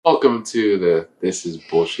Welcome to the This Is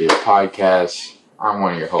Bullshit podcast. I'm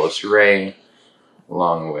one of your hosts, Ray,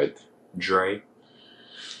 along with Dre.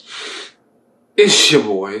 It's your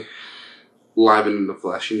boy, live in the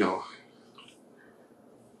flesh. You know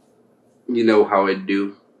how it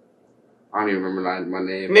do. I don't even remember my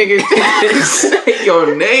name. nigga. Say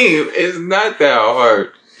your name. It's not that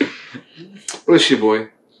hard. It's your boy.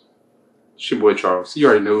 It's your boy Charles. You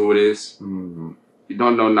already know who it is. Mm. You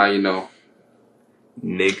don't know now. You know.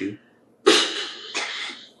 Nigga.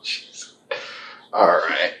 All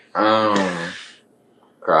right. I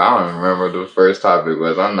don't remember what the first topic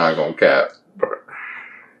was. I'm not gonna cap.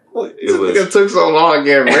 It took so long to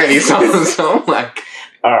get ready. So I'm like,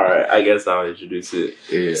 Alright, I guess I'll introduce it.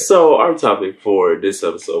 yeah. So, our topic for this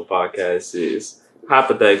episode podcast is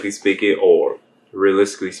hypothetically speaking, or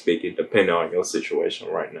realistically speaking, depending on your situation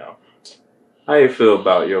right now. How you feel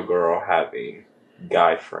about your girl having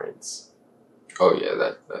guy friends? Oh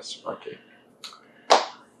yeah, that's okay. I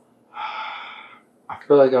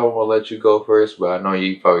feel like I will let you go first, but I know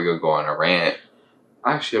you probably gonna go on a rant.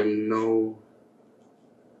 I actually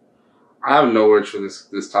have no words for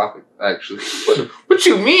this topic. Actually, What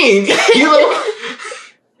you mean? You know?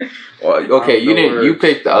 Well, okay, you didn't. You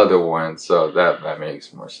picked the other one, so that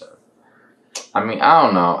makes more sense. I mean, I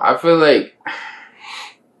don't know. I feel like,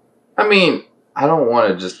 I don't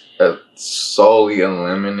want to just solely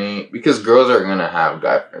eliminate, because girls are gonna have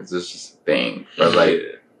guy friends. It's just a thing. But like,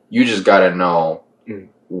 you just gotta know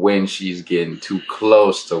when she's getting too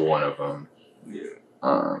close to one of them.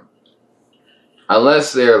 Yeah.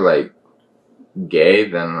 Unless they're like gay,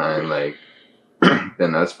 then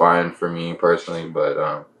then that's fine for me personally.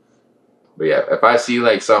 But yeah, if I see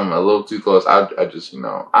like something a little too close, I just, I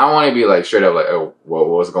don't want to be like straight up like, oh,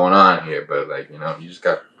 what's going on here? But like, you just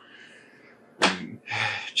got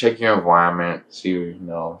check your environment, see,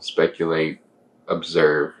 speculate,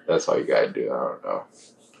 observe. That's all you gotta do. I don't know.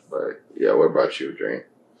 But yeah, what about you, Drake?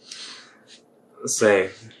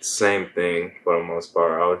 Same thing for the most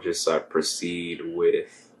part. I would just proceed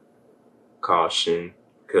with caution,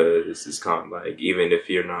 because it's kind of like, even if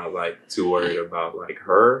you're not like too worried about like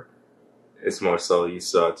her, it's more so you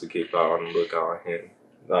still have to keep out on the lookout on him,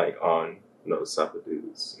 like on those type of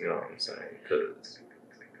dudes. You know what I'm saying? Because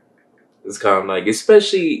it's kind of like,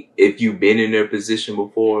 especially if you've been in their position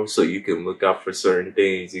before, so you can look out for certain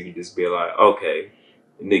things. You can just be like, okay,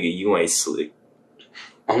 nigga, you ain't slick.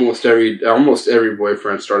 almost every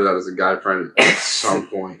boyfriend started out as a guy friend at some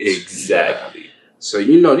point. Exactly. So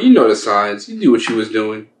you know the signs. You knew what you was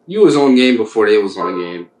doing. You was on game before they was on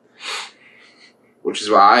game. Which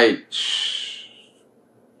is why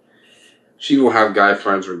she gonna have guy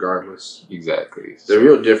friends regardless. Exactly. The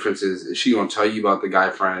real difference is she gonna tell you about the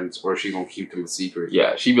guy friends, or she gonna keep them a secret.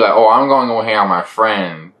 Yeah, she'd be like, oh, I'm going to go hang out with my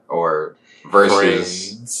friend, or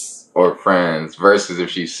friends, versus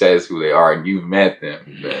if she says who they are and you've met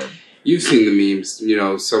them, then You've seen the memes.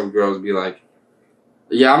 Some girls be like,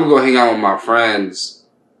 yeah, I'm gonna go hang out with my friends,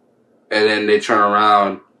 and then they turn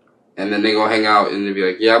around and then they go hang out and they be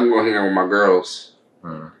like, yeah, I'm gonna hang out with my girls.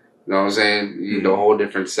 You know what I'm saying? A whole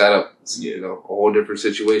different setup. A whole different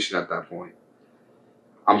situation at that point.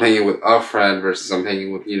 I'm hanging with a friend versus I'm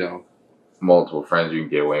hanging with, multiple friends, you can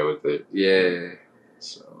get away with it. Yeah.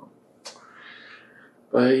 So,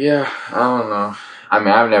 but yeah, I don't know.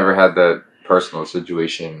 I've never had that personal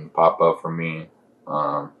situation pop up for me.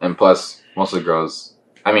 And plus, most of the girls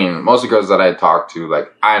that I talked to,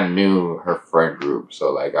 like, I knew her friend group,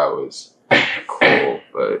 so like I was cool.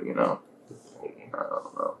 But I don't know.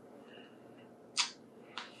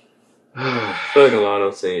 I feel like a lot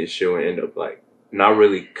of saying shit will end up like not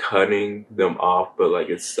really cutting them off, but like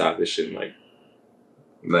establishing like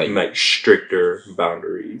stricter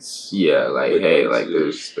boundaries. Yeah, like, hey, like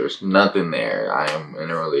there's nothing there. I am in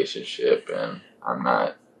a relationship and I'm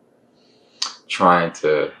not trying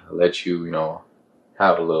to let you,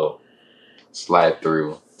 have a little slide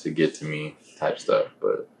through to get to me type stuff.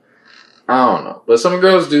 But I don't know. But some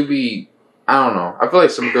girls do be, I don't know. I feel like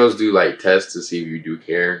some girls do like test to see if you do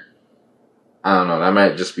care. I don't know. That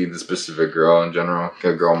might just be the specific girl in general.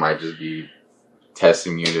 A girl might just be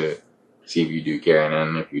testing you to see if you do care,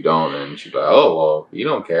 and then if you don't, then she's like, "Oh, well, you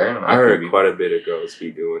don't care." I heard quite a bit of girls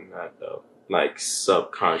be doing that though, like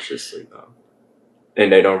subconsciously though,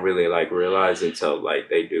 and they don't really like realize until like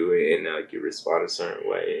they do it, and like you respond a certain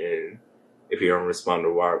way, and if you don't respond the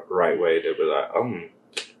right way, they'll be like, "Oh,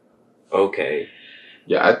 okay."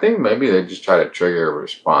 Yeah, I think maybe they just try to trigger a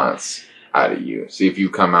response out of you. See if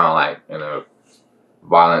you come out like in a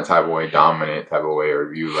violent type of way, dominant type of way, or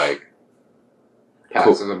if you like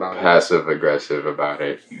passive aggressive about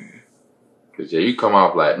it. Cause yeah, you come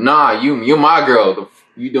off like, nah, you my girl.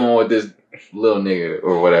 you doing with this little nigga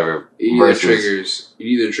or whatever. It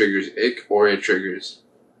either triggers ick or it triggers.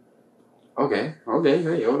 Okay,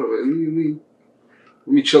 hey, hold on.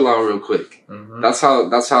 Let me chill out real quick. Mm-hmm. That's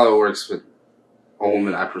how it works with a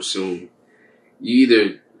woman, I presume.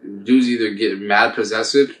 Dudes either get mad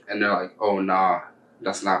possessive and they're like, oh nah,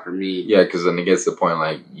 that's not for me. Yeah, because then it gets to the point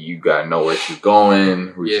like you gotta know where she's going,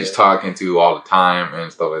 who she's talking to all the time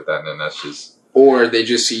and stuff like that, and then that's just... Or they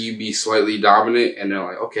just see you be slightly dominant and they're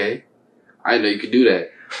like, okay, I didn't know you could do that.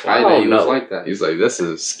 I didn't know you was like that. He's like, this is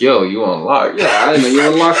a skill you unlock. Yeah, I didn't know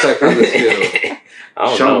you unlocked that kind of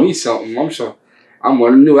skill. Show me something. I'm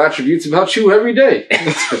learning new attributes about you every day.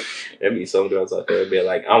 There be some girls out there be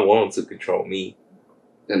like, I want him to control me.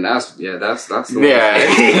 And that's the yeah,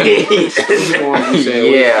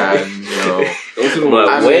 no.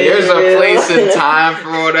 There's a place and time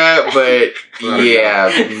for that, but yeah,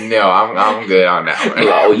 no, I'm good on that one.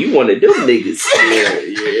 Oh, you one of them niggas?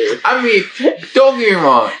 Yeah. I mean, don't get me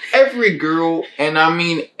wrong. Every girl,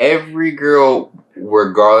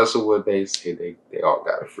 regardless of what they say, they all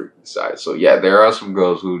got a freaky side. So yeah, there are some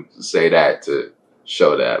girls who say that to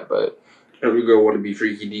show that, but. Every girl want to be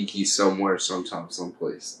freaky deaky somewhere, sometime,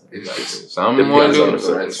 someplace. Exactly. Some want to do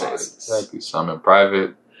it exactly. Some in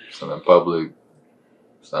private, some in public,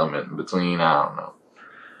 some in between. I don't know.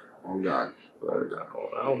 Oh God, but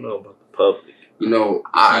I don't know about the public. You know,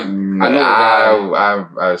 I've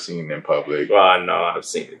seen it in public. Well, I know I've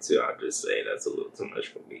seen it too. I'm just saying that's a little too much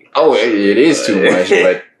for me. Oh, it is too much,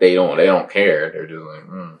 but they don't care. They're just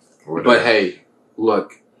like, But hey,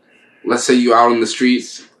 look, let's say you out on the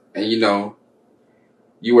streets. And you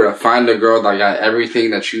were to find a girl that got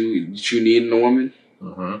everything that you need in a woman,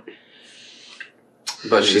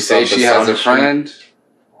 but she says she has a friend.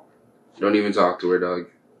 Don't even talk to her, dog.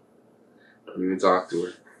 Don't even talk to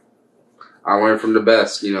her. I learned from the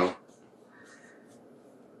best,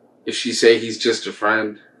 If she say he's just a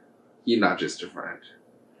friend, he's not just a friend.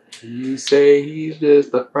 You say he's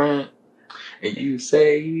just a friend, and you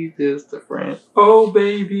say he's just a friend. Oh,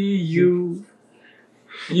 baby, you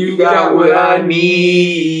got what I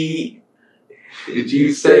need. Did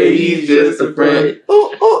you say he's just a friend?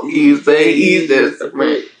 Oh, you say he's just a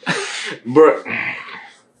friend. Bro.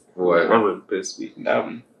 What? I'm gonna piss me.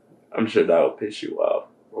 I'm sure that would piss you off.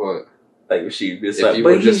 What? Like if she just like,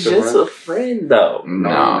 but he's just a friend though.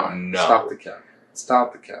 No. Stop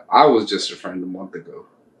the cap. I was just a friend a month ago.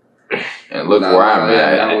 And look where I'm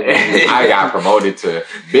at. I got promoted to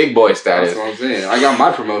big boy status. That's what I'm saying. I got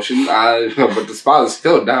my promotion, but the spot is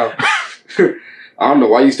filled now. I don't know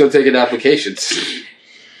why you still taking applications.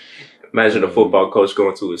 Imagine a football coach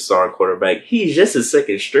going to his star quarterback. He's just a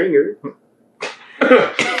second stringer.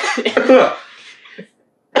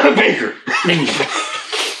 Baker.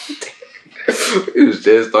 We was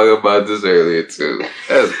just talking about this earlier too.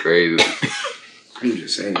 That's crazy. I'm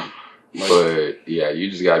just saying. But yeah,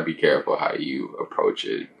 you just gotta be careful how you approach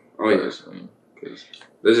it. Oh yeah, because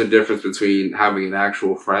there's a difference between having an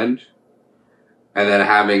actual friend and then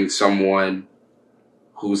having someone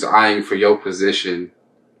who's eyeing for your position,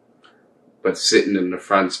 but sitting in the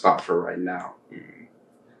front spot for right now.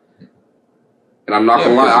 And I'm not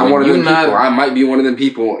gonna lie, I'm one of them people. I might be one of them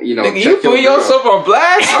people. Nigga, you put yourself on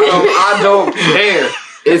blast. I don't care.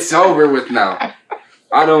 It's over with now.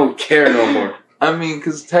 I don't care no more. I mean,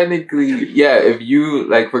 because technically, yeah, if you,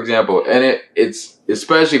 like, for example, and it's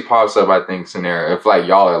especially pops up, I think, scenario, if, like,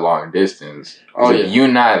 y'all are long distance. Oh, yeah. If you're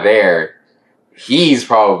not there, he's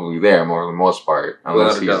probably there, for the most part.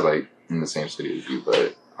 Unless he's, like, in the same city as you,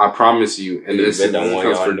 but. I promise you, and this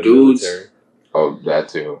comes for dudes. Oh, that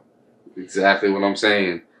too. Exactly what I'm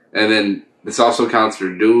saying. And then this also counts for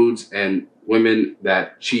dudes and women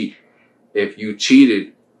that cheat. If you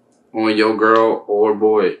cheated on your girl or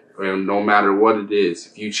boy, or no matter what it is,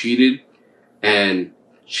 if you cheated and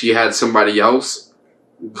she had somebody else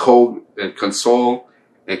hold and console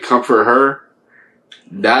and comfort her,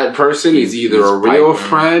 that person is either a real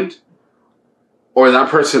friend or that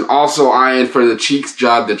person also eyeing for the cheeks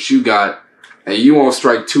job that you got, and you on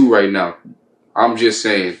strike 2 right now. I'm just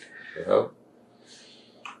saying.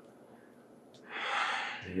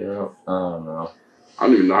 Yeah, I don't know. I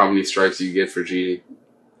don't even know how many strikes you get for cheating.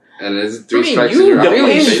 And it's 3 strikes strikes in your route.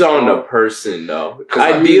 Depends on the person, though.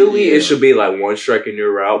 Ideally, it should be like 1 strike in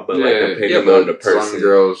your route, but like depending on the person.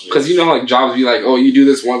 Because like jobs be like, oh, you do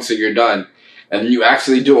this once and you're done, and then you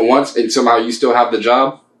actually do it once and somehow you still have the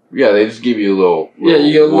job. Yeah, they just give you a little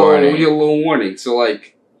you get a little warning. So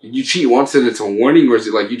like, you cheat once and it's a warning, or is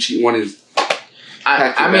it like you cheat once and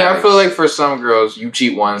I feel like for some girls, you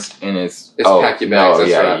cheat once and it's pack your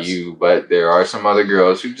bags. But there are some other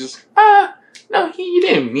girls who just No, he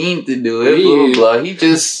didn't mean to do it. He- Blah, blah, blah. He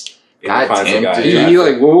just got finds a guy. tempted. He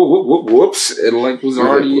like whoops and like was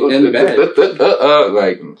already in bed. Like,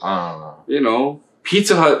 I don't know. You know,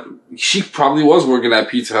 Pizza Hut. She probably was working at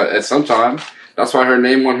Pizza Hut at some time. That's why her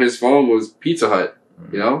name on his phone was Pizza Hut.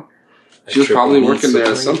 You know, she was probably working there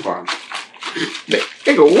at some time.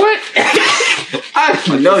 Nigga, what?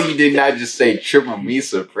 I know you did not just say triple meat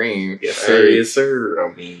supreme. Yes, sir. Yes, sir.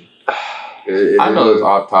 I mean, I know it's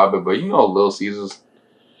off topic, but you know Little Caesars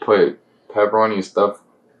put pepperoni stuff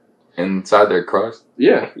inside their crust.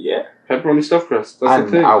 Yeah, yeah. pepperoni stuffed crust. That's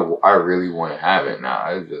the thing. I really want to have it now.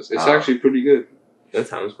 It's Actually pretty good. That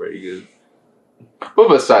sounds pretty good. But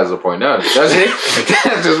besides the point, that's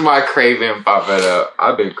just my craving popping up.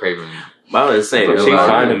 I've been craving. I'm insane. But She I-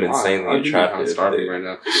 find him I'm insanely attractive. starving right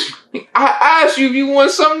now. I asked you if you want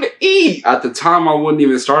something to eat. At the time, I wasn't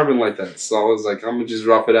even starving like that, so I was like, I'm gonna just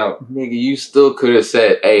rough it out. Nigga, you still could have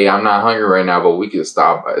said, "Hey, I'm not hungry right now, but we could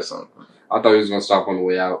stop by something." I thought he was gonna stop on the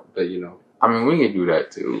way out, but you know. I mean, we can do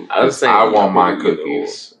that too. I was saying, I want my you know,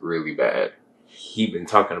 cookies really bad. He been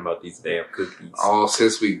talking about these damn cookies. Oh,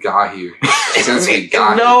 since we got here, since we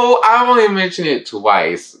got No, I only mentioned it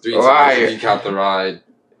twice. here, 3 times if you count the ride,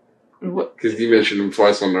 What? because you mentioned him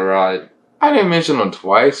twice on the ride. I didn't mention them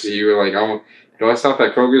twice. So you were like, do I stop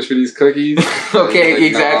at Kroger's for these cookies? Okay, Like,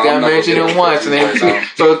 exactly. no, I'm I not mentioned gonna it get once, and cookies then right now.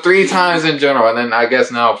 so 3 times in general, and then I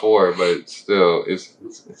guess now 4. But still, it's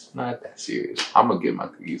not that serious. I'm gonna get my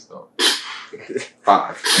cookies though.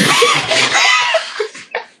 5.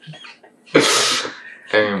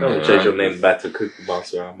 Hey, I'm man. gonna change your name back to Cookie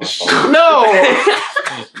Monster on my phone. No,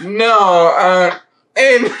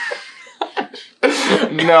 and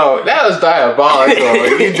no, that was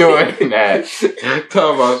diabolical. You doing that?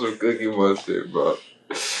 Talking about some Cookie Mustard, bro.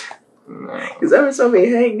 No. Because every time we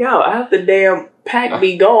hang out, I have to damn pack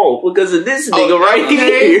me gone because of this nigga right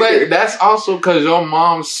okay, here. But that's also because your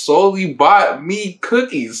mom solely bought me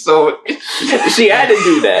cookies, so She had to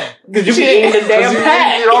do that because you be eating the damn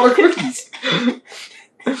pack. all the cookies.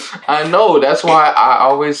 I know. That's why I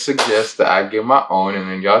always suggest that I get my own, and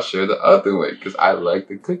then y'all share the other way because I like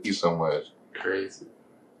the cookies so much. Crazy.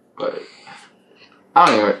 But I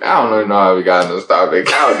don't even know how we got on this topic.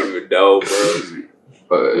 I don't even know, bro.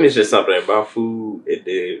 But It's just something about food. It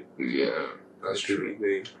did. yeah, That's true.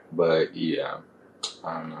 Everything. but yeah,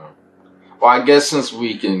 I don't know. Well, I guess since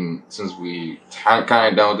we kind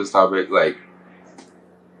of done with this topic, like,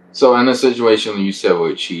 so in a situation you said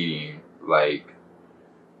with cheating, like,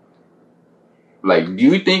 do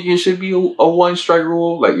you think it should be a 1 strike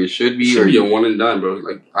rule? Like, it should be, Should or be a one and done, bro.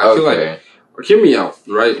 Like I feel like, or hear me out,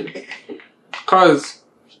 right? Cause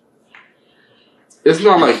it's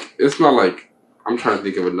not like I'm trying to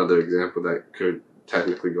think of another example that could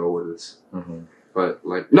technically go with this. Mm-hmm. But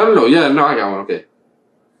like, no, yeah, no, I got one. Okay,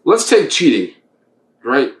 let's take cheating,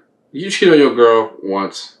 right? You cheat on your girl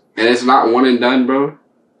once, and it's not one and done, bro.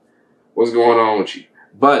 What's going on with you?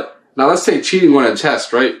 But now let's take cheating on a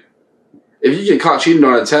test, right? If you get caught cheating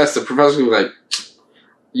on a test, the professor will be like,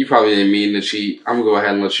 "You probably didn't mean to cheat. I'm gonna go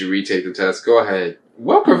ahead and let you retake the test. Go ahead."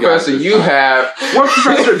 What You got professor this. you have? What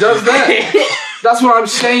professor does that? That's what I'm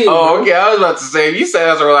saying. Oh, bro. okay. I was about to say, if you said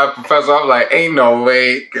that's a real life professor, I'm like, ain't no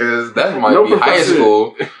way, because that might No be high professor.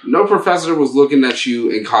 school. No professor was looking at you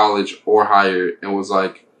in college or higher and was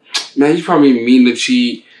like, "Man, you probably mean to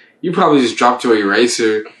cheat. You probably just dropped your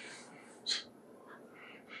eraser."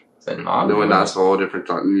 Said, no, I'm No, doing that's a whole different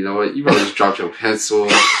thought. You know what? You probably just dropped your pencil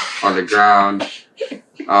on the ground,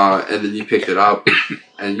 and then you picked it up,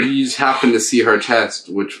 and you just happened to see her test,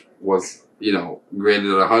 which was,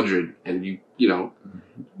 graded at 100, and and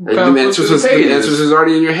Kinda the answers flip through the pages. was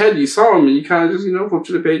already in your head. You saw them, and you kind of just, flipped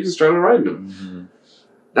to the page and started writing them.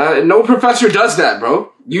 Mhm. No professor does that,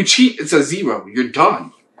 bro. You cheat, it's a 0. You're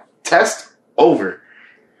done. Test over.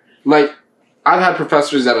 Like, I've had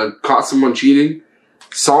professors that have caught someone cheating,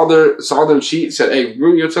 saw them cheat, said, "Hey,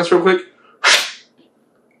 ruin your test real quick."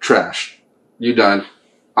 Trash. You done.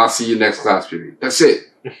 I'll see you next class period. That's it.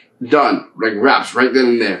 Done. Like raps right then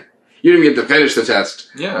and there. You didn't get to finish the test.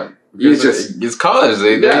 Yeah. You just It's college.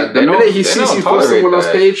 They the don't- minute he they sees don't you tolerate posting one on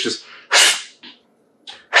that. page, just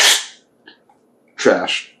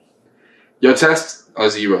trash. Your test a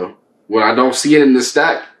 0. When I don't see it in the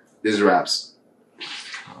stack, is raps.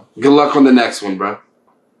 Good luck on the next one, bro.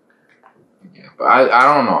 Yeah, but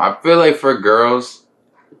I don't know. I feel like for girls,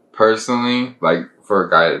 personally, like for a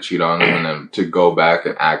guy to cheat on them and then to go back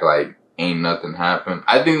and act like ain't nothing happened,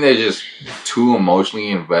 I think they're just too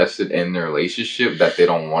emotionally invested in their relationship that they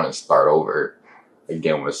don't want to start over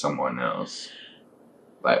again with someone else.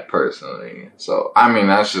 Like, personally. So, I mean,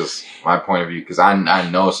 that's just my point of view, because I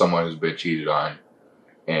know someone who's been cheated on,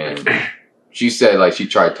 and she said like she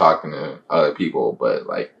tried talking to other people, but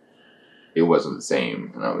like it wasn't the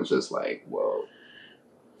same. And I was just like, well,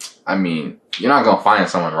 I mean, you're not gonna find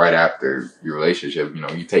someone right after your relationship. You know,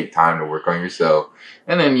 you take time to work on yourself,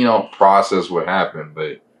 and then process what happened.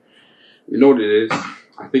 But you know what it is?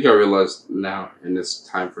 I think I realized now in this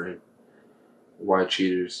time frame why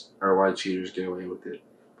cheaters get away with it.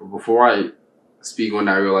 But before I speak on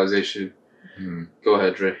that realization, go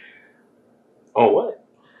ahead, Dre. Oh, what?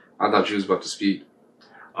 I thought you was about to speak.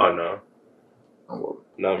 Oh, no. oh, well,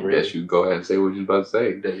 Not I really. guess you go ahead and say what you was about to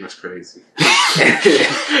say. Damn, that's crazy.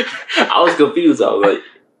 I was confused. I was like,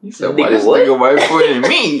 He said, Nigga, "Why this what? nigga white pointing at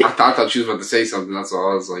me?" I thought you was about to say something. That's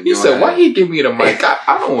all. I was like, He go said, ahead. "Why he give me the mic?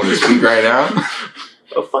 I don't want to speak right now."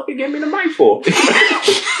 what the fuck you gave me the mic for?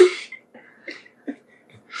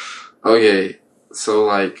 Okay, so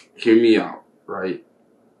like, hear me out, right?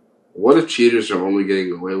 What if cheaters are only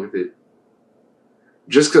getting away with it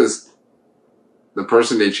just because the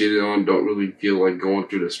person they cheated on don't really feel like going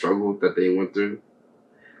through the struggle that they went through?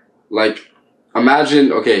 Like, imagine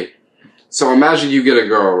you get a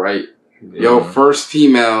girl, right? Your first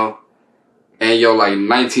female, and your like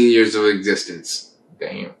 19 years of existence,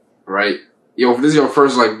 Damn. right? This is your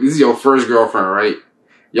first girlfriend, right?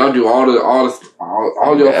 Y'all do all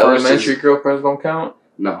your first Elementary girlfriends don't count.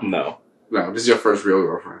 No. This is your first real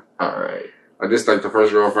girlfriend. All right. Like this, like the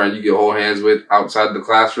first girlfriend you get hold hands with outside the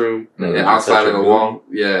classroom Mm-hmm. and outside of the wall.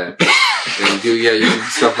 Yeah, and you do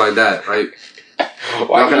stuff like that, right?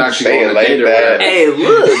 Why Y'all can you actually say go it on a like date or that? whatever. Hey,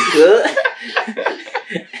 look, good.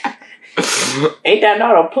 Ain't that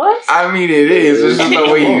not a plus? I mean, it is. It's just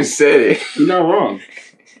the way you said it. You're not wrong.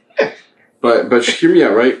 But hear me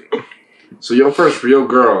out, right? So your first real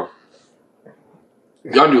girl,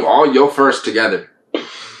 y'all do all your first together.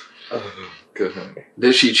 Good.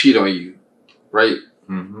 Then she cheat on you, right?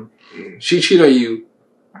 Mm-hmm. She cheat on you.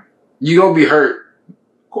 You gonna be hurt.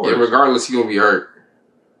 Of course. Yeah, regardless, you gonna be hurt.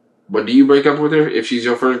 But do you break up with her if she's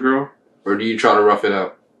your first girl, or do you try to rough it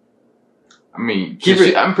out? I mean, keep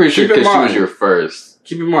I'm pretty sure in because she was mind. your first.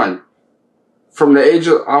 Keep in mind, from the age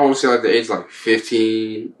of, I don't want to say like the age like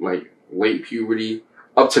 15, like late puberty,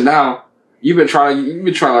 up to now, you've been trying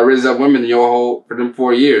to raise up women for them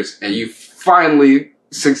 4 years, and you finally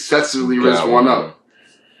successfully raised one up.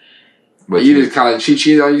 But you just kind of, she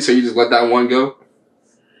cheated on you, so you just let that one go?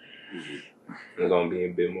 It's gonna be a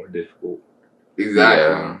bit more difficult. Exactly.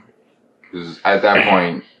 Yeah. 'Cause at that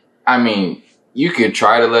point, I mean, you could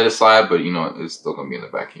try to let it slide, but it's still gonna be in the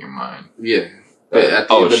back of your mind. Yeah. But at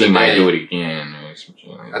the end of she the might day, do it again. Or some shit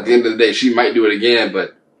like at the end of the day, she might do it again,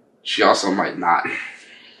 but she also might not.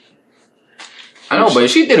 I know, but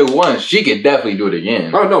if she did it once, she could definitely do it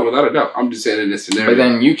again. Oh, no, without a doubt. I'm just saying in this scenario. But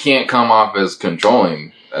then you can't come off as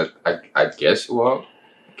controlling. I guess, well,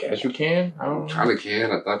 I guess you can. I don't know. kind of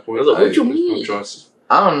can at that point. What you There's mean? No trust.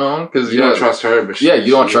 I don't know, because You don't trust her, but Yeah,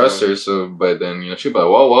 you don't trust her, so, but then, she'll be like,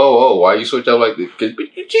 whoa, why you switch up like this? Because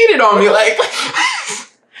you cheated on me, like.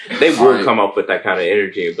 They will Right. come up with that kind of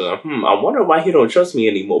energy and be like, I wonder why he don't trust me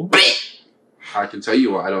anymore. I can tell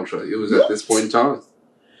you why I don't trust you. It was at this point in time.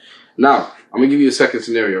 Now, I'm going to give you a second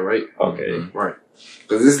scenario, right? Okay. Mhm. Right.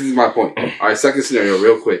 Because this is my point. All right, second scenario,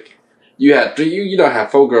 real quick. You had you don't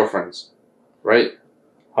have 4 girlfriends, right?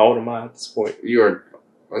 How old am I at this point? You are,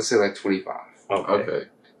 let's say like 25. Okay.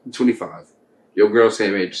 25. Your girl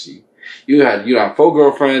same age as you. You have 4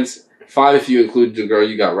 girlfriends, 5 if you include the girl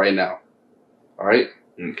you got right now. All right?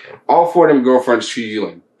 Okay. All 4 of them girlfriends treat you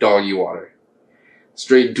like doggy water.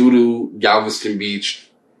 Straight doo-doo, Galveston Beach.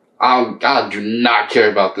 I do not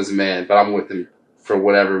care about this man, but I'm with him for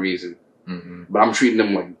whatever reason. Mm-hmm. But I'm treating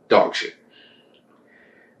him like dog shit.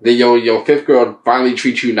 Then your 5th girl finally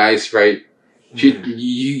treats you nice, right?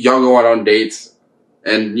 Y'all go out on dates,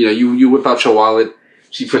 and you whip out your wallet.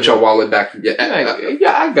 She put your wallet back. Yeah,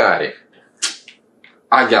 I got it.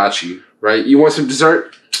 I got you, right? You want some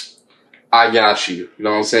dessert? I got you. You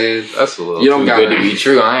know what I'm saying? That's a little You don't too gotta- good to be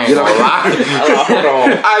true. I ain't You gonna don't- lie. Hold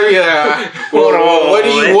on. I mean, Hold on. What do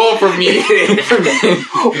you want from me?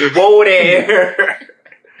 Whoa there.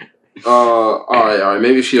 All right.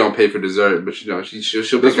 Maybe she don't pay for dessert, but she'll That's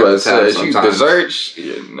pick what up I the tab said. She sometimes. dessert?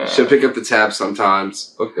 Shit, nah. She'll pick up the tab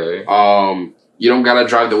sometimes. Okay. You don't gotta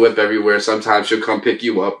drive the whip everywhere. Sometimes she'll come pick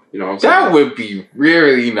you up. You know what I'm saying? That would be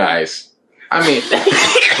really nice. I mean,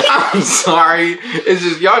 I'm sorry. It's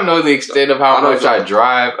just, y'all know the extent of how I know. much I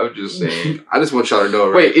drive. I'm just saying. I just want y'all to know.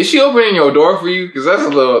 Right? Wait, is she opening your door for you? Because that's a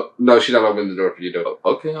little... No, she's not opening the door for you though.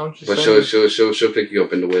 Okay, I'm just But saying. she'll pick you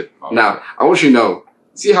up in the whip. Okay. Now, I want you to know.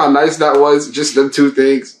 See how nice that was? Just them 2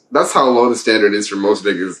 things. That's how low the standard is for most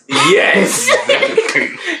niggas. Yes.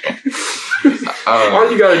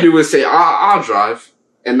 All you gotta do is say, I'll drive.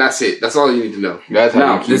 And that's it. That's all you need to know. That's how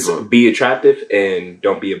Now, you keep Just up. be attractive and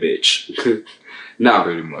don't be a bitch. Now,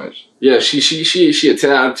 Pretty much. yeah, she a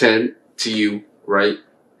 10 out of 10 to you, right?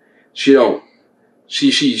 She don't.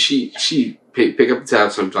 She pick up the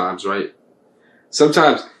tab sometimes, right?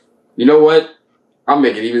 Sometimes, you know what? I'll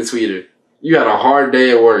make it even sweeter. You had a hard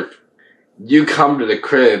day at work. You come to the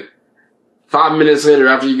crib. 5 minutes later,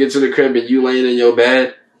 after you get to the crib and you laying in your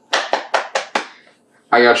bed,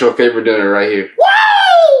 I got your favorite dinner right here.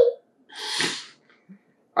 Woo!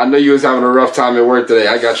 I know you was having a rough time at work today.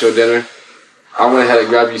 I got your dinner. I went ahead and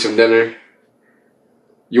grabbed you some dinner.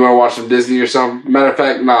 You want to watch some Disney or something? Matter of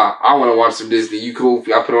fact, nah. I want to watch some Disney. You cool if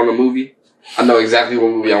I put on a movie? I know exactly what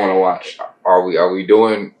movie I want to watch. Are we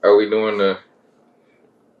doing the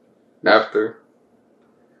after?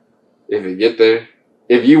 If we get there,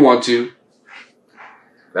 if you want to,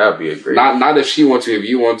 That'd be a great. not if she wants to. If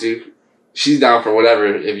you want to, she's down for whatever.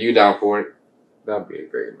 If you down for it, That'd be a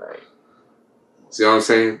great night. see what I'm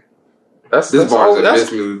saying? This This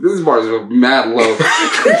bar is a mad love.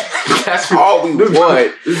 That's all we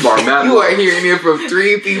want. This bar mad You love. are hearing it from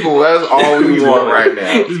 3 people. That's all we want right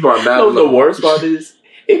now. This bar mad No, love. the worst part is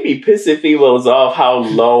it be pissing females off how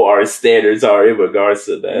low our standards are in regards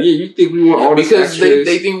to that. Yeah, you think we want all this Because they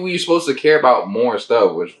extras? think we're supposed to care about more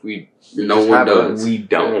stuff, which we No just one have does. We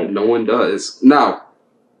don't. No one does. Now,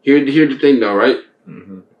 here's the thing though, right?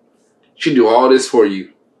 Mm-hmm. She do all this for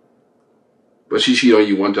you, but she cheat on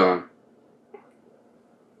you one time.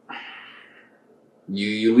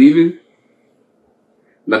 You leaving?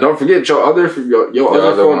 Now don't forget your other other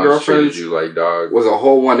 4 ones girlfriends treated you like dog. was a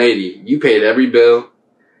whole 180. You paid every bill.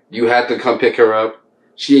 You had to come pick her up.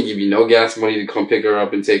 She didn't give you no gas money to come pick her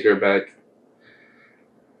up and take her back.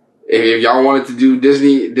 If y'all wanted to do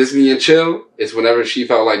Disney and chill, it's whenever she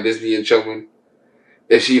felt like Disney and chilling.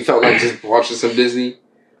 If she felt like just watching some Disney,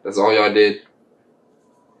 that's all y'all did.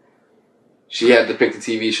 She had to pick the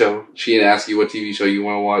TV show. She didn't ask you what TV show you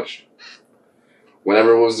want to watch.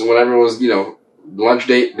 Whenever it was, lunch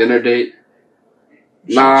date, dinner date.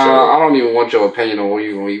 Nah, I don't even want your opinion on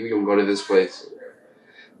where we gonna go to this place.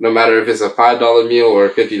 No matter if it's a $5 meal or a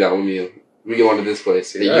 $50 meal, we go to this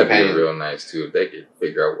place. And That'd you're be paying. real nice too. If they could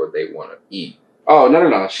figure out what they want to eat. Oh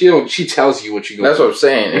no! She tells you what you gonna. That's what I'm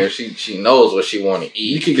saying. If she knows what she want to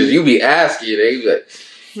eat, because you be asking, they be like,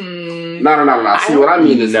 No. See, what I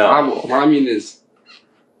mean is,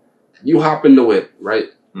 you hop in the whip, right?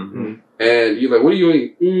 Mm-hmm. And you're like, what are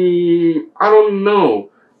you eating? I don't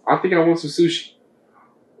know. I think I want some sushi.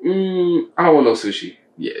 I don't want no sushi.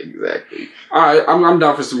 Yeah, exactly. All right, I'm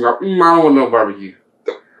down for some. I don't want no barbecue.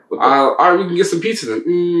 All right, we can get some pizza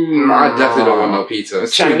then. I definitely don't want no pizza.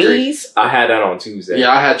 Chinese? I had that on Tuesday.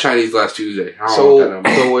 Yeah, I had Chinese last Tuesday. I don't want that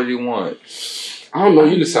no more. So what do you want? I don't know.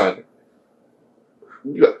 You decide.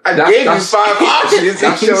 I gave you 5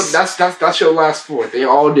 options. That's your last 4. They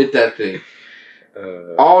all did that thing.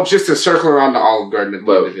 All just to circle around the Olive Garden at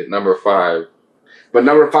the end of But it. number 5, But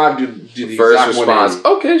number 5 do the first exact response. 180.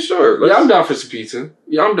 Okay, sure. Yeah, I'm down for some pizza.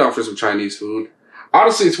 Yeah, I'm down for some Chinese food.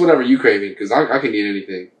 Honestly, it's whatever you craving because I can eat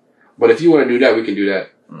anything. But if you want to do that, we can do that.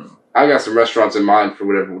 I got some restaurants in mind for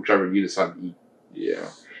whichever you decide to eat. Yeah.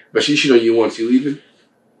 But she know you want to leaving.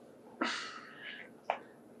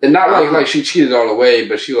 And not like she cheated all the way,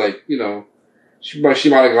 but she she might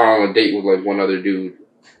have gone on a date with like one other dude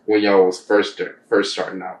when y'all was first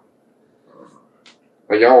starting out.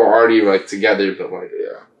 Like y'all were already like together, but like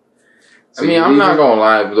Yeah. So I mean, you I'm not leaving? gonna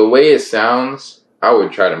lie, but the way it sounds, I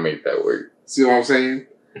would try to make that work. See what I'm saying?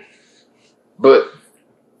 But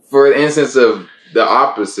for the instance of the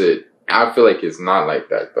opposite, I feel like it's not like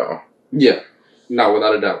that though. Yeah. No,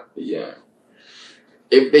 without a doubt. Yeah.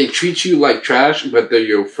 If they treat you like trash, but they're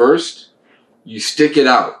your first, you stick it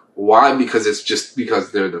out. Why? Because it's just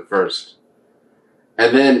because they're the first.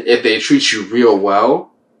 And then if they treat you real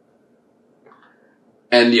well,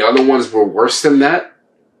 and the other ones were worse than that,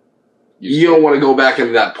 you don't want to go back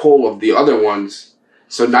into that pool of the other ones.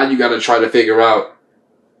 So now you got to try to figure out,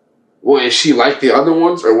 well, is she like the other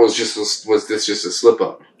ones, or was this just a slip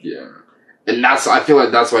up? Yeah. And I feel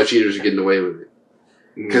like that's why cheaters are getting away with it.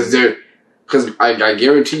 Because I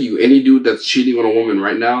guarantee you, any dude that's cheating on a woman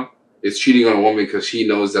right now is cheating on a woman because he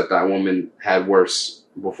knows that woman had worse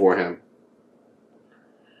before him.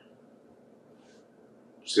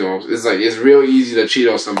 So it's real easy to cheat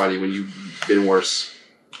on somebody when you've been worse.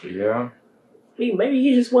 Yeah. Maybe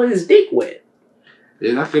he just wanted his dick wet.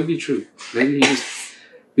 Yeah, that could be true. Maybe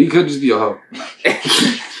he could just be a hoe.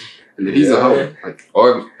 And if he's a hoe, like,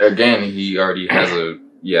 Or again, he already has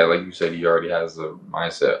like you said, he already has a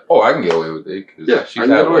mindset. Oh, I can get away with it because Yeah, she's I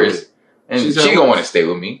can had get away with worse, it. and She's she had gonna worse. want to stay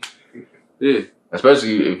with me, yeah.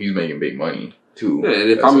 especially if he's making big money. too. Yeah, and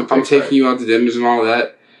if That's a I'm big taking fact. you out to dinners and all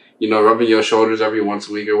that, you know, rubbing your shoulders every once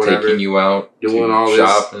a week or whatever, Taking you out, doing to all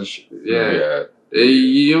shop this, and yeah.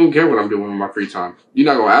 You don't care what I'm doing with my free time. You're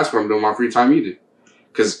not gonna ask what I'm doing with my free time either.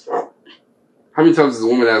 Because how many times does a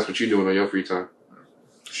woman ask what you're doing on your free time?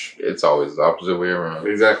 It's always the opposite way around.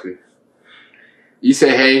 Exactly. You say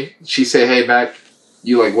hey, she say hey back.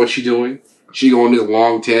 You like, what you doing? She go on this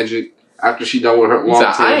long tangent. After she done with her long I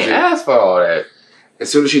ain't tangent, asked for all that.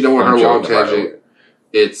 as soon as she done with her I'm long joking, by the tangent,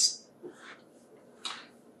 it's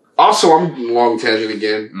also I'm long tangent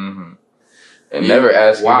again. Mm-hmm. And never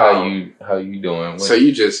ask Wow. you how you doing. So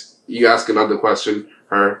you ask another question,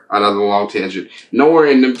 her another long tangent. Nowhere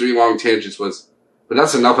in them 3 long tangents was, but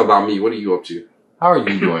that's enough about me. What are you up to? How are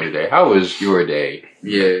you doing today? How was your day?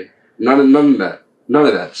 Yeah, none of that. None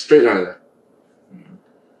of that. Straight none of that.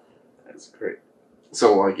 That's great.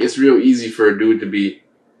 So like, it's real easy for a dude to be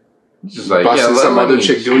Just like busting some let other me-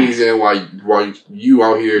 chick doing in while you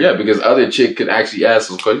out here. Yeah, because other chick could actually ask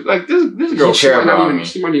those questions. Like this girl She care might not about even, me.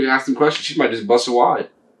 She might even ask them questions. She might just bust a wide.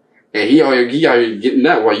 And he out here getting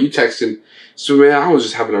that while you texting. So man, I was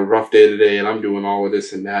just having a rough day today, and I'm doing all of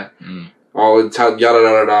this and that. All the time, yada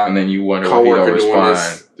yada yada. And then you wonder why he Coworker don't doing respond.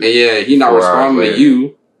 this. And yeah, he not 4 hours responding later. to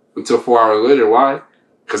you until 4 hours later. Why?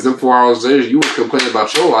 Because then 4 hours later, you was complaining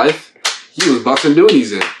about your life. He was busting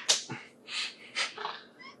doonies in.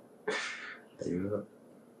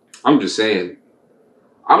 I'm just saying.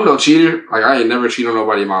 I'm no cheater. Like, I ain't never cheated on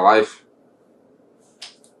nobody in my life.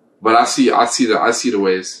 But I see the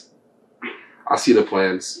ways. I see the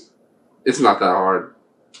plans. It's not that hard.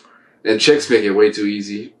 And chicks make it way too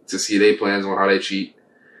easy to see their plans on how they cheat.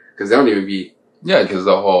 Because they don't even be. Yeah, because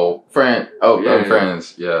the whole friend. Oh, Yeah.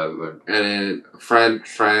 friends. Yeah. Like, And then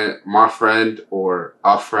my friend or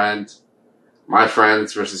a friend. My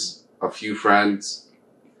friends versus a few friends.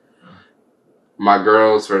 My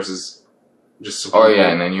girls versus just some oh people. yeah,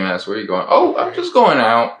 and then you ask where you going. Oh, I'm just going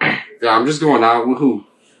out. Yeah, I'm just going out with who?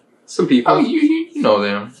 Some people. Oh, you know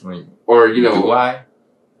them. Like, Or, you know, do I?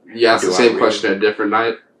 you ask the Do I same really? question at a different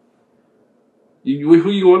night. Who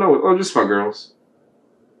you going out with? Oh, just my girls.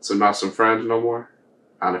 So not some friends no more.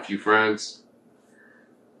 Not a few friends.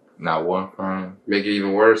 Not one friend. Make it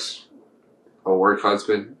even worse. A work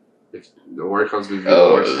husband. If the work husband be the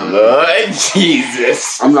Oh worst husband. Lord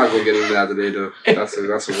Jesus! I'm not gonna get into that today though. That's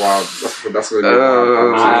a wild. That's gonna be a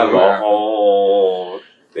wild I have a conversation. whole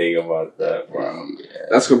thing about that. Wow. Yeah.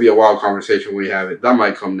 That's gonna be a wild conversation when we have it. That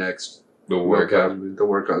might come next. The work husband. The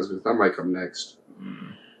work husband. That might come next.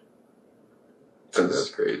 That's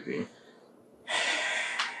crazy.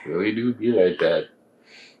 Really do be like that.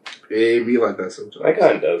 It be like that sometimes. That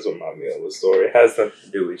kind of does remind me of a story. It has nothing to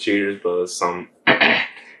do with cheaters, but some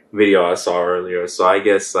video I saw earlier. So I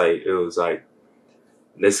guess like it was like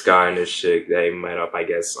this guy and this chick, they met up, I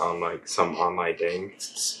guess, on like some online dating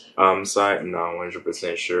site. I'm not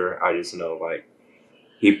 100% sure. I just know like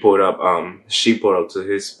she pulled up to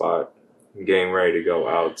his spot, getting ready to go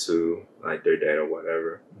out to like their date or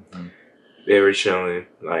whatever. Mhm. They were chilling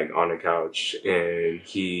like on the couch, and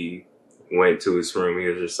he went to his room. He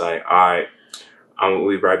was just like, all right, I'm gonna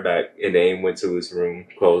be right back. And then he went to his room,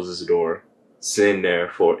 closed his door, sitting there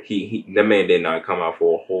for the man did not come out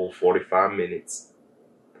for a whole 45 minutes.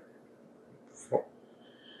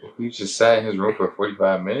 He just sat in his room for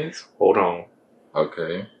 45 minutes? Hold on.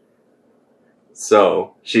 Okay.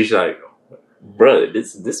 So she's like, bruh,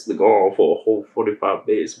 this been going on for a whole 45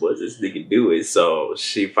 minutes. What's this nigga doing? So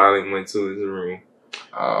she finally went to his room,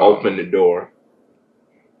 opened the door,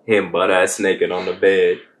 him butt ass naked on the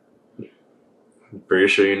bed. Pretty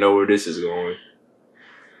sure you know where this is going.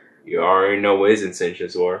 You already know what his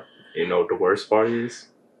intentions were. You know what the worst part is?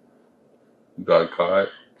 Got caught.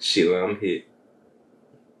 She let him hit.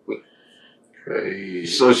 Hey.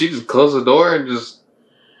 So she just closed the door and just...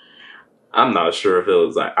 I'm not sure if it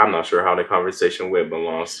was like, I'm not sure how the conversation went, but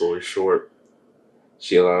long story short,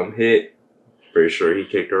 she let him hit. Pretty sure he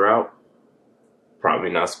kicked her out.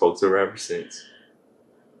 Probably not spoke to her ever since.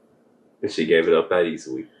 And she gave it up that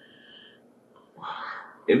easily.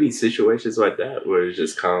 It be situations like that where it's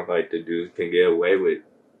just kind of like the dude can get away with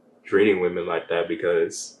treating women like that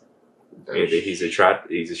because either he's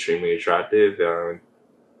extremely attractive,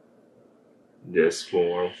 just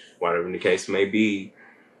for whatever the case may be,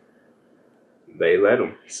 they let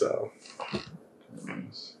him. So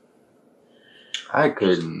I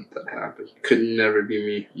couldn't. That happened. Could never be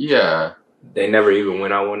me. Yeah. they never even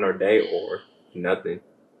went out on their date or nothing.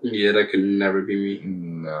 Yeah, that could never be me.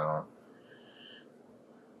 No.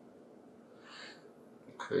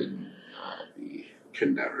 Could not be.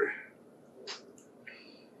 Could never.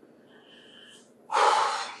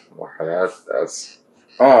 Wow, that's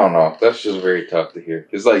I don't know. That's just very tough to hear.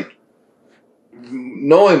 It's like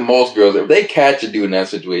knowing most girls, if they catch a dude in that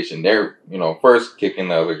situation, they're first kicking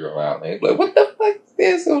the other girl out. They're like, "What the fuck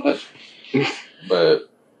is this?" But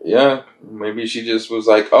yeah, maybe she just was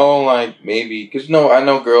like, "Oh, like maybe," because I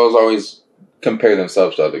know girls always compare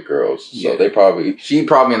themselves to other girls, so she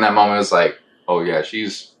probably in that moment was like, "Oh yeah,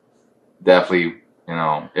 she's definitely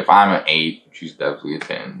if I'm an 8, she's definitely a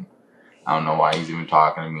 10. I don't know why he's even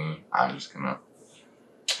talking to me. I'm just gonna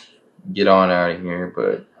get on out of here,"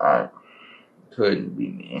 but I couldn't be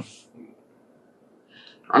me.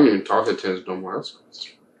 I don't even talk to 10s no more.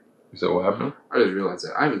 So what happened? I just realized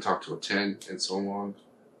that I haven't talked to a 10 in so long.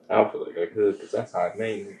 I don't feel like I could because that's high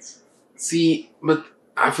maintenance. See, but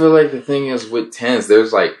I feel like the thing is with 10s,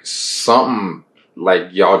 there's like something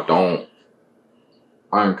like y'all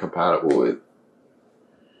aren't compatible with.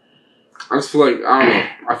 I just feel like, I don't know.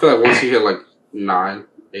 I feel like once you hit like 9,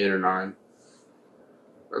 8 or 9,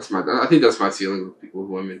 I think that's my ceiling with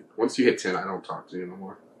women. Once you hit 10, I don't talk to you no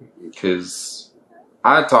more. Because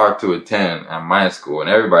I talked to a 10 at my school and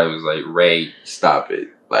everybody was like, "Ray, stop it.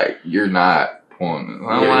 Like, you're not pulling."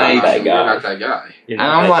 I'm like, You're not that guy. And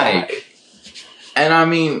I'm like, and I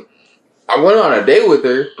mean, I went on a date with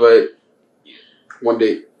her, but one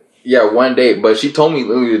date. Yeah, one date. But she told me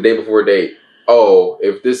literally the day before date, "Oh,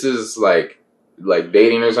 if this is like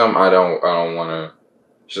dating or something, I don't want to.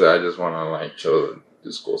 I just want to like chill,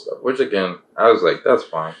 do school stuff." Which again, I was like, that's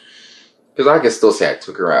fine, because I could still say I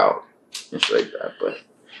took her out and shit like that. But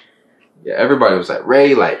yeah, everybody was like,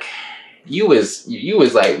 "Ray, like you was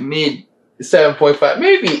like mid 7.5,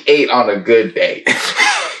 maybe 8 on a good day."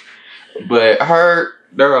 But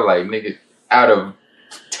they were like, "Nigga, out of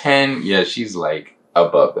 10, yeah, she's like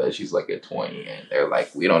above that. She's like a 20." And they're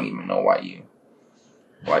like, "We don't even know why you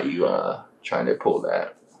trying to pull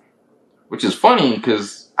that." Which is funny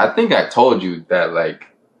because I think I told you that like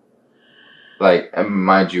and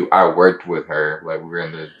mind you, I worked with her, like we were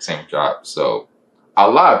in the same job, so a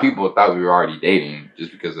lot of people thought we were already dating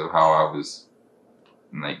just because of how I was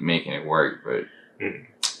like making it work. But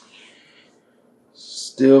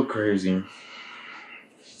still crazy.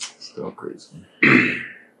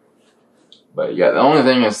 But yeah, the only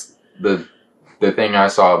thing is the thing I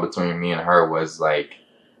saw between me and her was like,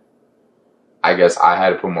 I guess I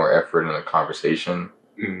had to put more effort in the conversation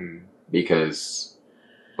because,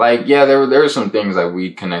 like, yeah, there were some things that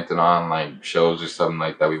we connected on, like shows or something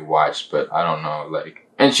like that we watched, but I don't know, like,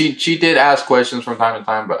 and she did ask questions from time to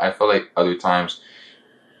time, but I feel like other times,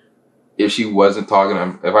 if she wasn't talking,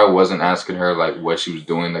 if I wasn't asking her like what she was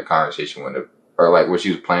doing, the conversation wouldn't have, or like what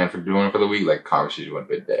she was planning for doing for the week, like conversation would have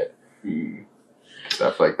been dead. So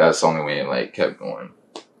I feel like that's the only way it like kept going.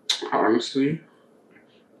 Honestly,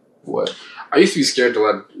 what? I used to be scared to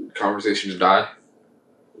let conversations die,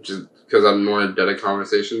 which is because I'm more dead at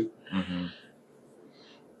conversation. Mm-hmm.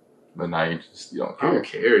 But now you don't I care. don't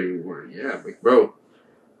care anymore. Yeah, like bro,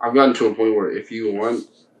 I've gotten to a point where if you want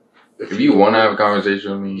to have a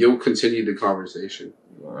conversation with me, you'll continue the conversation.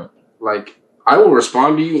 Yeah. Like, I will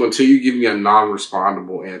respond to you until you give me a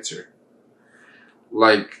non-respondable answer.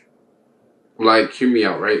 Like, hear me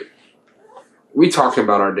out, right? We talking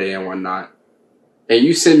about our day and whatnot, and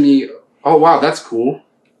you send me, "Oh wow, that's cool."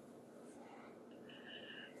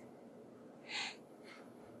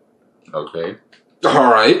 Okay.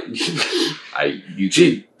 All right.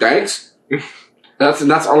 Gee, thanks. That's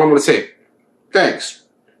all I'm gonna say. Thanks.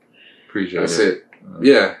 Appreciate That's it. it.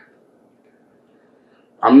 Yeah.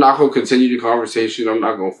 I'm not gonna continue the conversation. I'm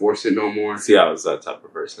not gonna force it no more. See, I was that type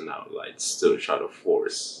of person that would like still try to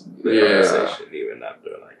force the conversation even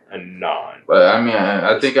after like a non. But I mean,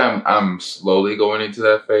 I think I'm slowly going into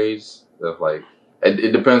that phase of like,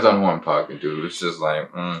 it depends on who I'm talking to. It's just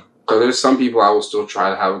like, So there's some people I will still try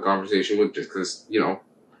to have a conversation with just because,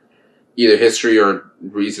 either history or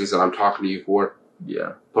reasons that I'm talking to you for.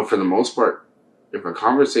 Yeah. But for the most part, if a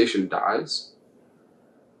conversation dies,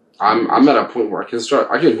 I'm at a point where I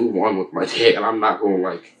can move on with my day, and I'm not going to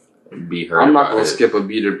like be hurt. I'm not going to skip a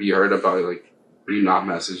beat or be hurt about like you not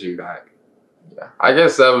messaging back. Yeah, I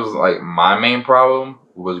guess that was like my main problem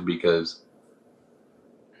was because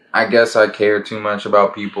I guess I care too much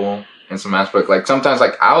about people in some aspect. Like sometimes,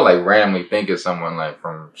 like I'll like randomly think of someone like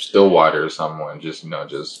from Stillwater or someone, just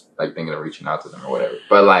just like thinking of reaching out to them or whatever.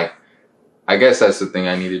 But like, I guess that's the thing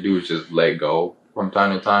I need to do is just let go from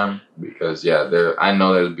time to time because I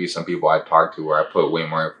know there'll be some people I talk to where I put way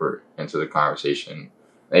more effort into the conversation.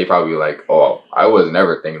 They probably like, "Oh, I was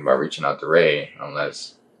never thinking about reaching out to Ray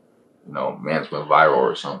unless man's went viral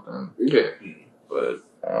or something." Yeah, but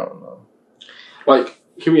I don't know. Like,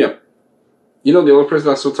 hear me out. The only person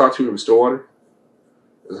I still talk to from Stillwater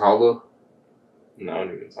is Hollow. No, I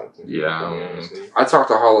don't even talk to him. Yeah, I talked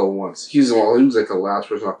to Hollow once. He was like the last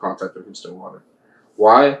person I contacted from Stillwater.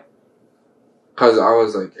 Why? Because I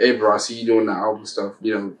was like, hey, bro, I see you doing the album stuff.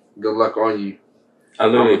 You know, good luck on you. I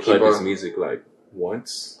literally I'ma played keep his on- music like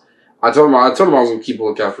once. I told him I was going to keep a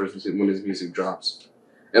lookout for when his music drops.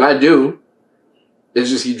 And I do. It's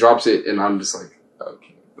just he drops it, and I'm just like,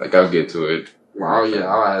 okay. Like, I'll get to it. wow, yeah,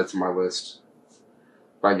 I'll add it to my list.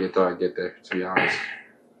 If I get there, I get there, to be honest.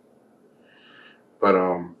 But,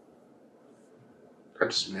 I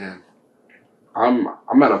just, man, I'm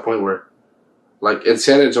at a point where, like, in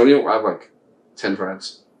San Antonio, I have, like, 10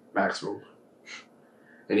 friends, maximum.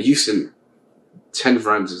 In Houston, 10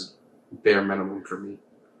 friends is bare minimum for me.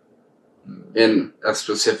 In a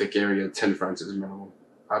specific area, 10 friends is minimum.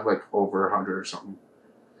 I have, like, over 100 or something.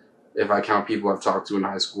 If I count people I've talked to in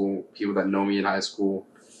high school, people that know me in high school,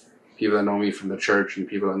 people that know me from the church, and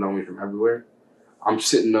people that know me from everywhere, I'm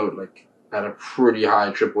sitting at a pretty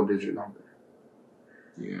high triple-digit number.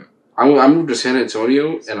 Yeah. I moved to San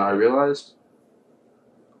Antonio, and I realized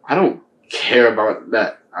I don't care about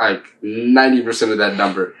that, like, 90% of that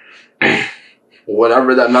number.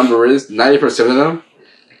 Whatever that number is, 90% of them,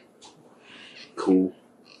 cool.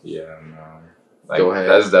 Yeah, no. Like, Go ahead.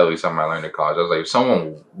 that's definitely something I learned in college. I was like, if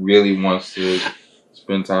someone really wants to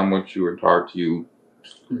spend time with you or talk to you,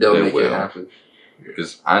 They'll They make will. it happen.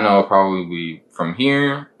 because I know probably from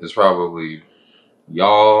here, it's probably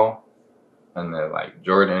y'all, and then like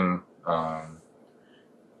Jordan,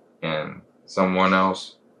 and someone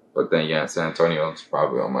else. But then, yeah, in San Antonio, it's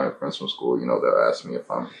probably all my friends from school. You know, they'll ask me if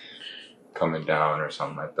I'm coming down or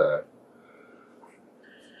something like that.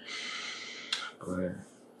 But,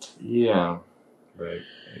 yeah. But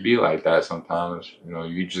it be like that sometimes. You know,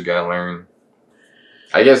 you just gotta learn.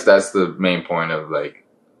 I guess that's the main point of, like,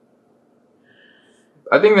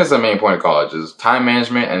 I think that's the main point of college is time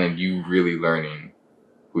management and then you really learning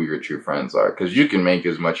who your true friends are. Because you can make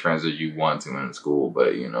as much friends as you want to in school,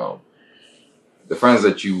 but, you know, the friends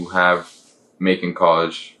that you have make in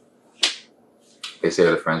college, they say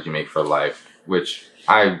are the friends you make for life, which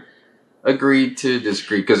I agree to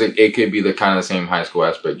disagree because it could be the kind of the same high school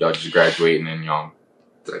aspect. Y'all just graduate and then y'all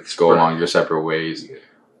Like, go along your separate ways.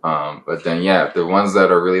 But then, yeah, the ones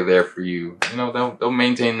that are really there for you, you know, they'll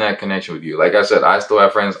maintain that connection with you. Like I said, I still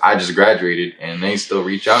have friends. I just graduated and they still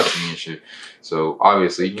reach out to me and shit. So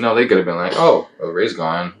obviously, you know, they could have been like, oh, well, Ray's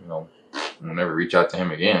gone. You know, we'll never reach out to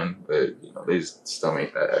him again. But, you know, they just still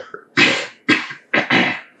make that effort. So.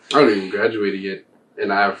 I haven't even graduated yet,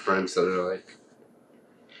 and I have friends that are like,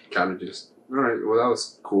 kind of just, all right, well, that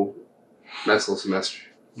was cool. Next little semester.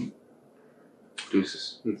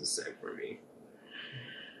 Deuces. It's the same for me.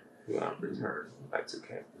 When I return back to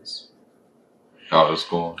campus. Oh, it's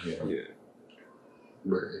cool. Yeah. Yeah.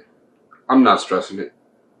 But I'm not stressing it.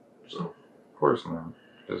 So, Of course not.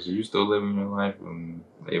 Because you still living your life and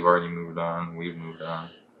they've already moved on. We've moved on.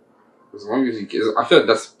 as long as you can, I feel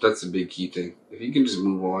like that's a big key thing. If you can just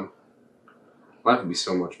move on, life would be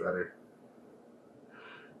so much better.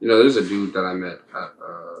 You know, there's a dude that I met at,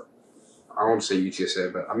 I won't say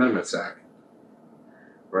UTSA, but I met him at SAC.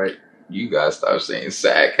 Right? You guys stop saying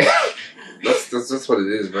sack. That's what it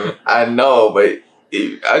is, bro. I know, but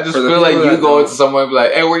I just For the feel like people you that go don't- into someone and be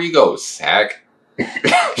like, hey, where you go? Sack.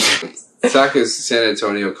 SAC is San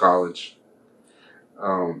Antonio College.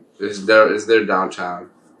 It's their downtown.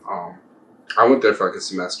 I went there for like a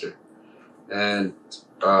semester, and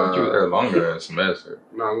But you were there longer than a semester.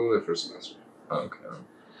 no, I went there for a semester.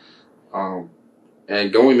 Okay.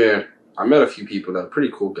 And going there, I met a few people that are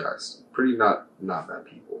pretty cool guys, pretty not bad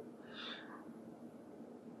people.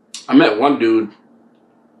 I met one dude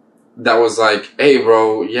that was like, "Hey,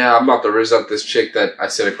 bro, yeah, I'm about to rizz up this chick that I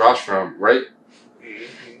sit across from, right?"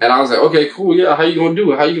 And I was like, okay, cool, yeah, how you gonna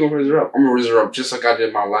do it? How you gonna rizz her up? I'm gonna rizz her up just like I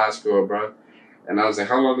did my last girl, bro. And I was like,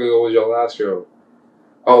 how long ago was your last girl?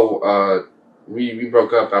 Oh, we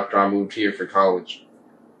broke up after I moved here for college.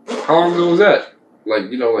 How long ago was that? Like,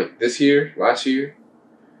 you know, like this year, last year?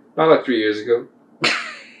 Not like 3 years ago.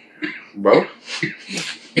 Bro? What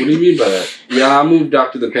do you mean by that? Yeah, I moved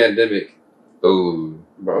after the pandemic. Ooh.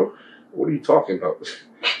 Bro, what are you talking about?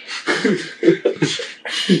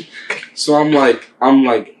 So I'm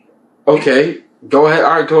like, okay, go ahead.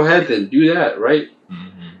 All right, go ahead then. Do that, right?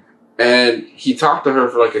 Mm-hmm. And he talked to her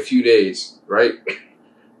for like a few days, right?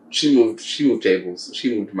 She moved tables.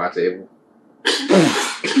 She moved to my table.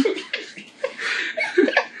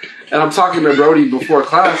 And I'm talking to Brody before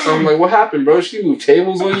class. So I'm like, what happened, bro? She moved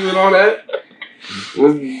tables on you and all that?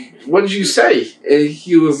 What did you say? And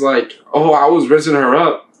he was like, oh, I was rizzing her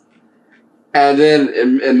up. And then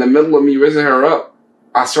in the middle of me rizzing her up,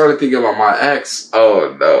 I started thinking about my ex.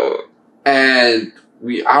 Oh, no. And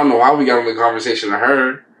I don't know why we got on the conversation of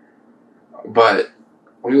her, but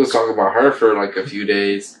we was talking about her for like a few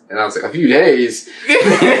days. And I was like, a few days?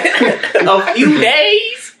 A few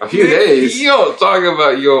days? A few days? Yo, talking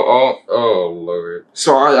about oh Lord.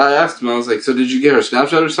 So I asked him, I was like, so did you get her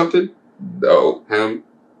Snapchat or something? No. Him.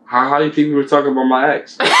 How do you think we were talking about my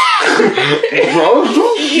ex? Bro?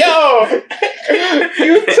 Yo!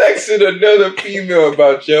 You texted another female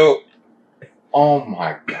about yo. Oh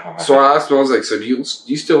my God. So I asked him, I was like, so do you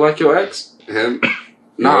still like your ex? Him.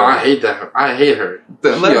 Nah, Yeah. I hate that. I hate her.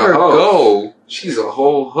 Then let She a her hoe. go. She's a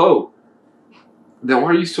whole hoe. Then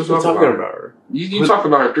why are you still What talking about her? her? You talked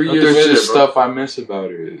about her 3 But years there's later, just bro. stuff I miss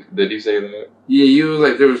about her. Did he say that? Yeah, you was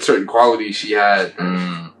like there was certain qualities she had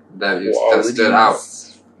that stood out.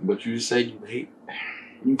 But you say you hate.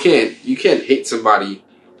 You can't hate somebody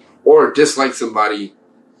or dislike somebody,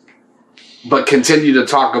 but continue to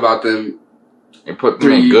talk about them, And put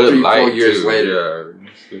them in 3, good 4 light years too. later.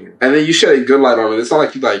 Yeah. and then you shed a good light on her. It's not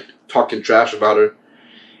like you like talking trash about her.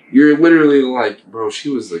 You're literally like, bro, she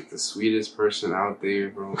was like the sweetest person out there,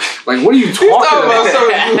 bro. Like, what are you talking about?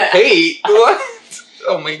 something you hate. What?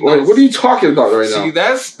 Oh my God. Like, what are you talking about right See,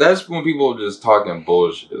 now? that's when people just talking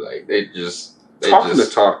bullshit. Like they just Talking to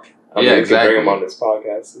talk. Yeah, We exactly. can bring him on this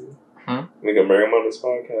podcast. Too. Hmm? We can bring him on this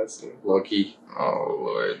podcast. Too. Lucky Oh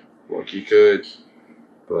Lord. could.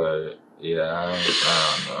 But yeah, I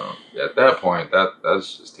don't know. At that point,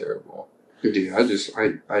 that's just terrible. Dude, I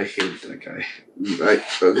hate that guy.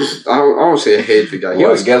 I don't say I hate the guy. He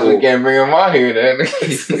Well, was I guess cool. we can't bring him on here then.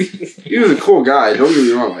 He was a cool guy. Don't get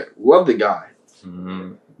me wrong. Like, love the guy.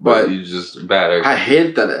 Mhm. But But he's just bad. I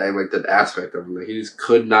hate that aspect of him. Like, he just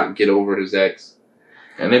could not get over his ex.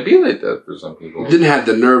 And it be like that for some people. Didn't have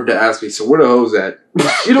the nerve to ask me, so where the hoes at?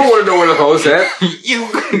 You don't want to know where the hoes at.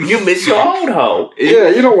 You miss your old hoe. Yeah,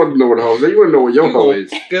 you don't want to know where the hoes at. You want to know where your You hoe gonna is.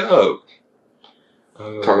 pick it up.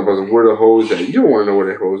 Talking about where the hoes at. You don't want to know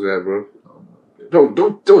where the hoes at,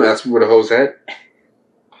 bro. Don't ask me where the hoes at.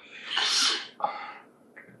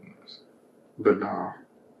 But nah.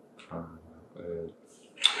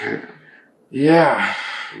 Yeah.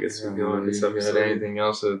 I guess we're going this You got episode. anything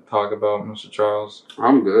else to talk about, Mr. Charles?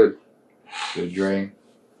 I'm good. The Dre.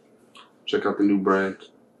 Check out the new brand,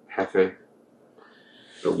 Hefe.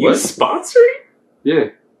 The You sponsoring? Yeah.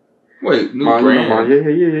 Wait, new My brand.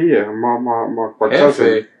 yeah. My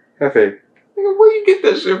cousin. Hefe. Nigga, where you get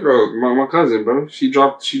that shit from? My cousin, bro. She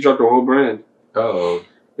dropped the whole brand. Oh.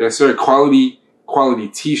 Yeah, sir. Quality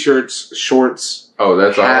t-shirts, shorts. Oh,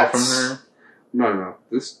 that's all Hats. from her? No.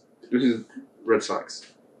 This is Red Sox.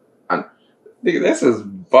 Nigga, that says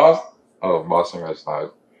Boston Red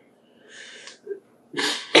Sox.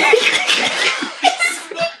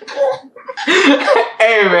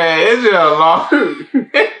 Hey man, it's been a long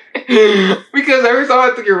because every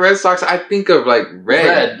time I think of Red Sox, I think of like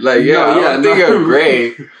red. Like No, I don't think of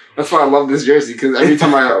gray. That's why I love this jersey, because every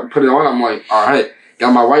time I put it on, I'm like, all right,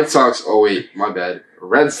 got my White Sox. Oh wait, my bad.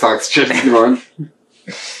 Red Sox jersey on.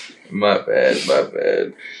 My bad.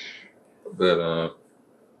 But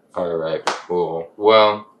all right, cool.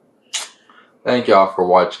 Well, thank y'all for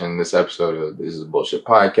watching this episode of This Is Bullshit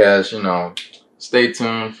Podcast. You know, stay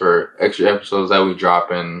tuned for extra episodes that we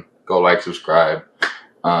drop in. Go like, subscribe,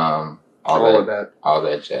 all Of that.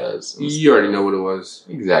 that jazz. You already know what it was.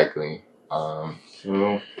 Exactly.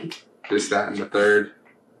 So, This, that, and the third.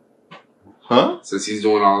 huh? Since he's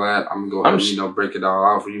doing all that, I'm gonna go ahead I'm and break it all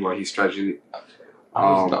out for you while he's stretching it.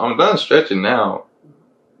 I'm done stretching now.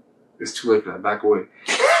 It's too late for that. Back away.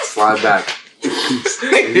 Slide back.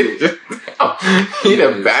 He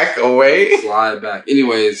done back away. Slide back.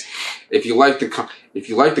 Anyways, if you like the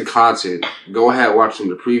content, go ahead and watch some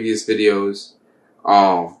of the previous videos.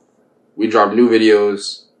 We drop new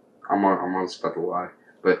videos. I'm on spot to lie,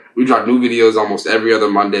 but we drop new videos almost every other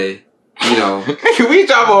Monday. You know, We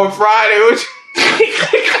drop on Friday.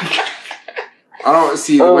 I don't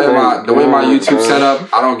see the way my YouTube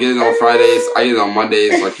setup. I don't get it on Fridays. I get it on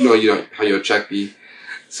Mondays. Like you know how your check be.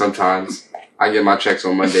 Sometimes I get my checks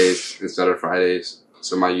on Mondays instead of Fridays,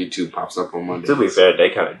 so my YouTube pops up on Mondays. To be fair, they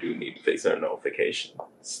kind of do need to fix their notification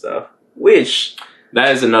stuff. Which,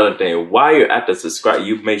 that is another thing. While you're at the subscribe,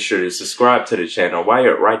 you make sure to subscribe to the channel. While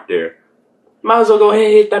you're right there, might as well go ahead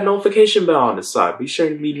and hit that notification bell on the side. Be sure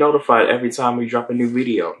to be notified every time we drop a new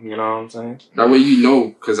video. You know what I'm saying? That way you know,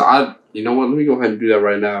 because you know what, let me go ahead and do that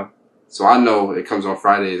right now. So I know it comes on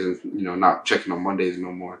Fridays and, you know, not checking on Mondays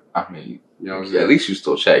no more. I mean, You know what I'm at saying? least you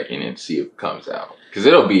still checking and see if it comes out. Because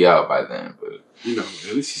it'll be out by then. But You know,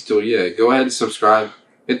 at least you still, go ahead and subscribe.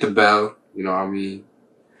 Hit the bell. You know what I mean?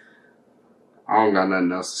 I don't got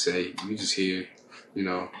nothing else to say. You just here, you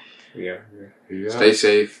know. Yeah. Stay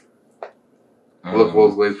safe. Look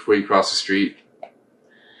both ways before you cross the street.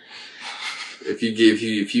 If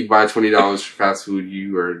you buy $20 for fast food,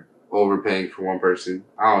 you are overpaying for one person.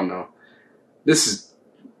 I don't know. This is,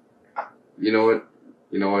 you know what?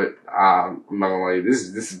 I'm not gonna lie. This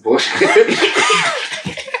is bullshit.